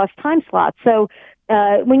across time slots. So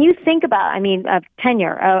when you think about,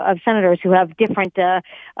 tenure of senators who have different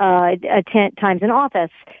times in office,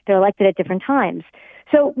 they're elected at different times.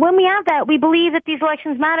 So when we have that, we believe that these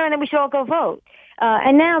elections matter and that we should all go vote.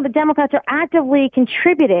 And now the Democrats are actively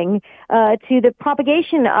contributing to the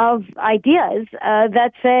propagation of ideas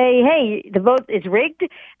that say, hey, the vote is rigged,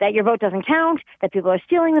 that your vote doesn't count, that people are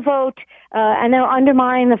stealing the vote, and they'll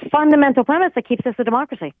undermine the fundamental premise that keeps us a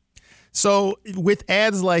democracy. So with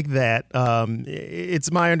ads like that,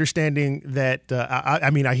 it's my understanding that,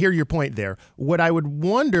 I hear your point there. What I would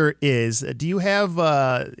wonder is, do you have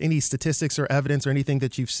any statistics or evidence or anything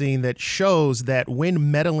that you've seen that shows that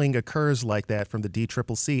when meddling occurs like that from the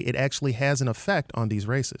DCCC, it actually has an effect on these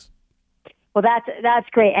races? Well, that's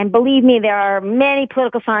great. And believe me, there are many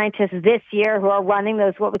political scientists this year who are running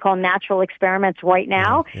those what we call natural experiments right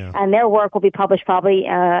now. Yeah. And their work will be published probably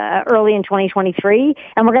early in 2023.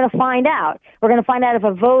 And we're going to find out. We're going to find out if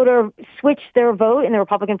a voter switched their vote in the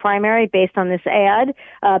Republican primary based on this ad,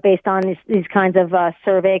 based on these kinds of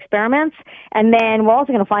survey experiments. And then we're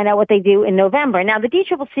also going to find out what they do in November. Now, the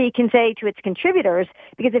DCCC can say to its contributors,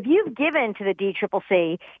 because if you've given to the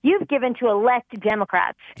DCCC, you've given to elect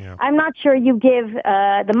Democrats. Yeah. I'm not sure you give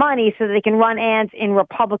the money so that they can run ads in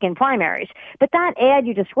Republican primaries. But that ad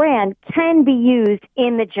you just ran can be used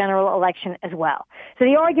in the general election as well. So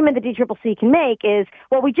the argument the DCCC can make is,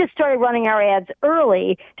 well, we just started running our ads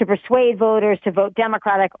early to persuade voters to vote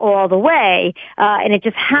Democratic all the way, and it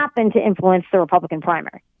just happened to influence the Republican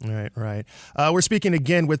primary. Right. We're speaking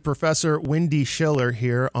again with Professor Wendy Schiller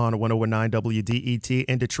here on 1019 WDET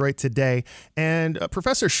in Detroit today. And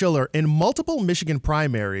Professor Schiller, in multiple Michigan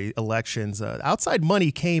primary elections, outside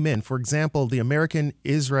money came in. For example, the American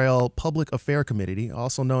Israel Public Affairs Committee,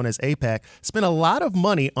 also known as AIPAC, spent a lot of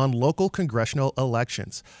money on local congressional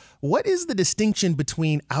elections. What is the distinction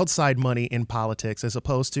between outside money in politics as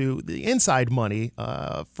opposed to the inside money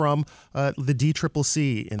from the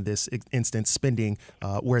DCCC in this instance spending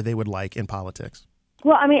where they would like in politics?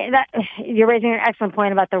 Well, I mean, you're raising an excellent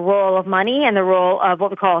point about the role of money and the role of what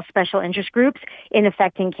we call special interest groups in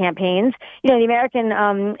affecting campaigns. You know, the American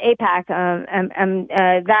AIPAC,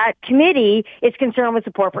 that committee is concerned with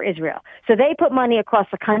support for Israel. So they put money across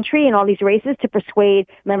the country in all these races to persuade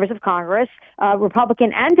members of Congress,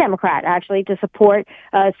 Republican and Democrat, actually, to support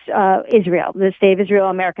Israel, the state of Israel,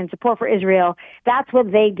 American support for Israel. That's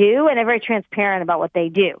what they do, and they're very transparent about what they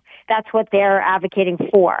do. That's what they're advocating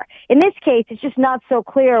for. In this case, it's just not so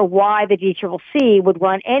clear why the DCCC would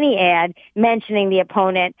run any ad mentioning the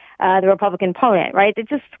opponent, the Republican opponent, right? It's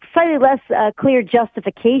just slightly less clear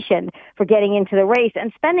justification for getting into the race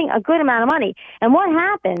and spending a good amount of money. And what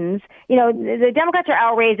happens, you know, the Democrats are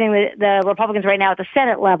outraising the Republicans right now at the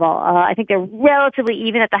Senate level. I think they're relatively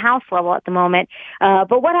even at the House level at the moment.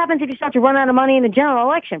 But what happens if you start to run out of money in the general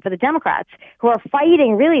election for the Democrats, who are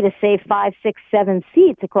fighting really to save 5, 6, 7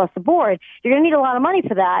 seats across the board? You're going to need a lot of money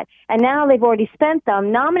for that. And now they've already spent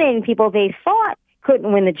them nominating people they thought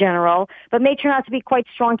couldn't win the general, but may turn out to be quite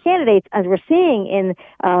strong candidates, as we're seeing in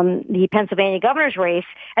the Pennsylvania governor's race,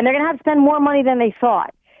 and they're going to have to spend more money than they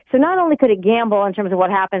thought. So not only could it gamble in terms of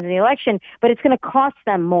what happens in the election, but it's going to cost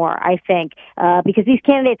them more, I think, because these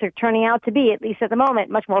candidates are turning out to be, at least at the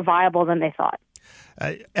moment, much more viable than they thought.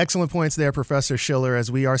 Excellent points there, Professor Schiller,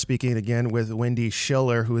 as we are speaking again with Wendy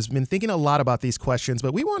Schiller, who has been thinking a lot about these questions.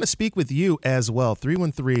 But we want to speak with you as well,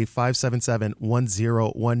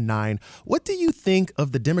 313-577-1019. What do you think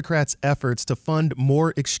of the Democrats' efforts to fund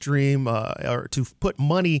more extreme or to put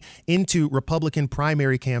money into Republican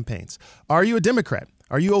primary campaigns? Are you a Democrat?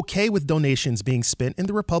 Are you okay with donations being spent in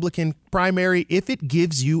the Republican primary if it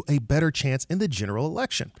gives you a better chance in the general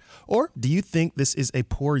election? Or do you think this is a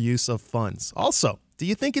poor use of funds? Also, do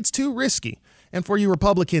you think it's too risky? And for you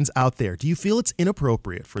Republicans out there, do you feel it's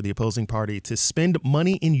inappropriate for the opposing party to spend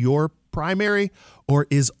money in your primary, or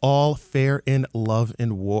is all fair in love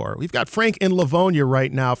and war? We've got Frank in Livonia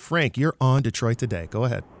right now. Frank, you're on Detroit Today. Go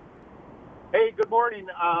ahead. Hey, good morning.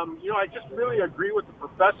 I just really agree with the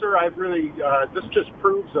professor. This just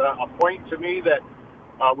proves a point to me that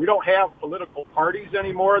we don't have political parties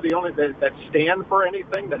anymore. The only that stand for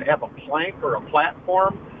anything, that have a plank or a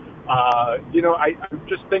platform. I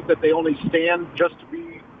just think that they only stand just to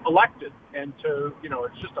be elected and to,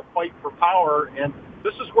 it's just a fight for power. And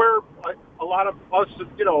this is where a lot of us,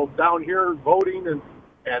 down here voting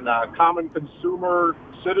and common consumer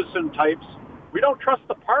citizen types, we don't trust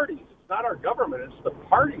the parties. Not our government, it's the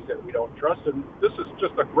parties that we don't trust, and this is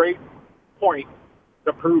just a great point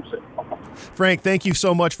that proves it. Frank, thank you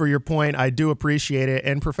so much for your point. I do appreciate it.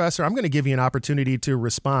 And Professor, I'm going to give you an opportunity to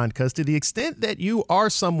respond, because to the extent that you are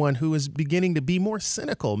someone who is beginning to be more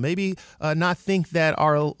cynical, maybe not think that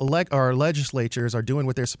our legislatures are doing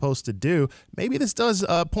what they're supposed to do, maybe this does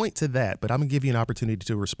point to that, but I'm going to give you an opportunity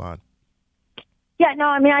to respond. Yeah, no,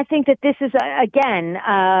 I mean, I think that this is, again,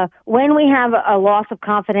 when we have a loss of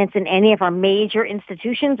confidence in any of our major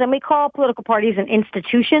institutions, and we call political parties an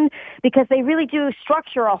institution because they really do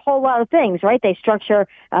structure a whole lot of things, right? They structure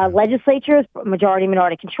legislatures,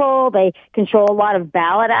 majority-minority control. They control a lot of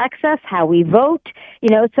ballot access, how we vote,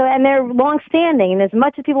 and they're long-standing. And as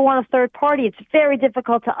much as people want a third party, it's very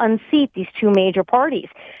difficult to unseat these two major parties.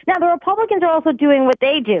 Now, the Republicans are also doing what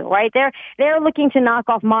they do, right? They're looking to knock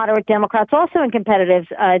off moderate Democrats also in competitive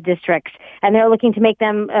competitive districts, and they're looking to make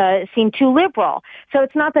them seem too liberal. So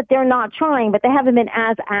it's not that they're not trying, but they haven't been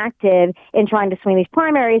as active in trying to swing these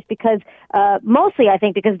primaries because mostly, I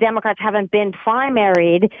think, because Democrats haven't been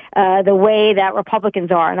primaried the way that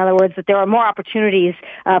Republicans are. In other words, that there are more opportunities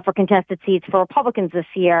for contested seats for Republicans this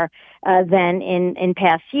year than in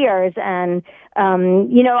past years. And,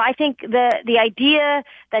 I think the idea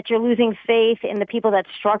that you're losing faith in the people that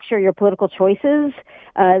structure your political choices,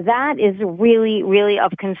 that is really, really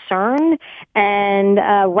of concern. And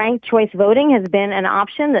ranked choice voting has been an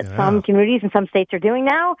option that some communities and some states are doing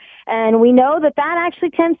now. And we know that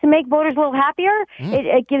actually tends to make voters a little happier.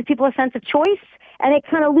 It gives people a sense of choice. And it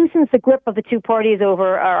kind of loosens the grip of the two parties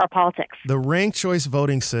over our politics. The ranked choice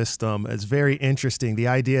voting system is very interesting. The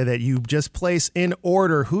idea that you just place in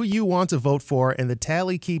order who you want to vote for, and the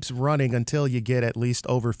tally keeps running until you get at least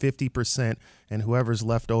over 50%. And whoever's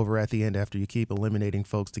left over at the end after you keep eliminating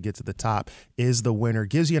folks to get to the top is the winner.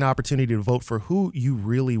 Gives you an opportunity to vote for who you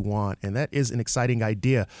really want. And that is an exciting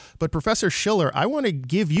idea. But Professor Schiller, I want to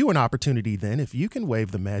give you an opportunity then. If you can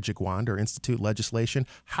wave the magic wand or institute legislation,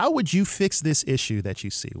 how would you fix this issue that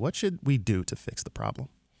you see? What should we do to fix the problem?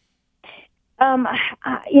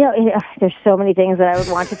 There's so many things that I would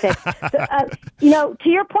want to fix. So, to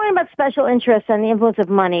your point about special interests and the influence of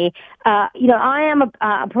money, I am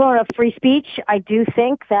a proponent of free speech. I do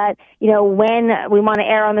think that, when we want to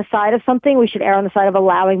err on the side of something, we should err on the side of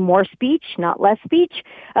allowing more speech, not less speech.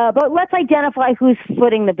 But let's identify who's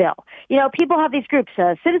footing the bill. People have these groups,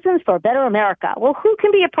 Citizens for a Better America. Well, who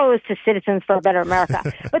can be opposed to Citizens for a Better America?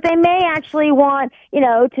 But they may actually want,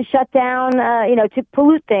 to shut down, to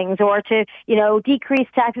pollute things or to, decrease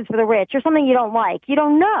taxes for the rich or something you don't like. You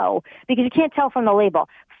don't know because you can't tell from the label.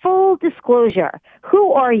 Full disclosure.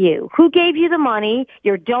 Who are you? Who gave you the money?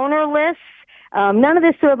 Your donor lists? None of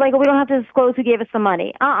this sort of we don't have to disclose who gave us the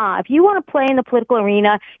money. If you want to play in the political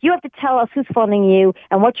arena, you have to tell us who's funding you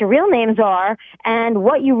and what your real names are and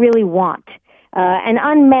what you really want. And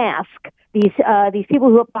unmask these people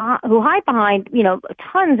who hide behind,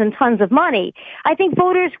 tons and tons of money. I think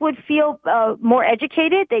voters would feel more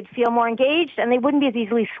educated, they'd feel more engaged, and they wouldn't be as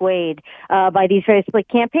easily swayed by these very split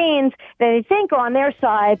campaigns that they think are on their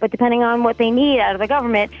side, but depending on what they need out of the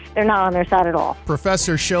government, they're not on their side at all.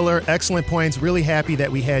 Professor Schiller, excellent points. Really happy that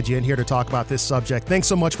we had you in here to talk about this subject. Thanks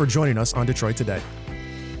so much for joining us on Detroit Today.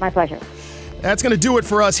 My pleasure. That's going to do it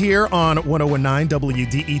for us here on 101.9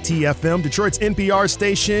 WDET-FM, Detroit's NPR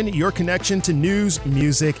station, your connection to news,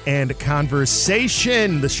 music, and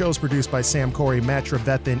conversation. The show's produced by Sam Corey. Matt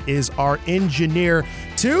Trevethan is our engineer.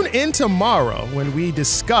 Tune in tomorrow when we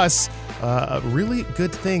discuss really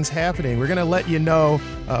good things happening. We're going to let you know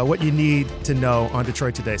what you need to know on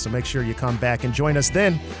Detroit Today, so make sure you come back and join us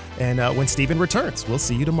then. And when Stephen returns, we'll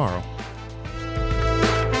see you tomorrow.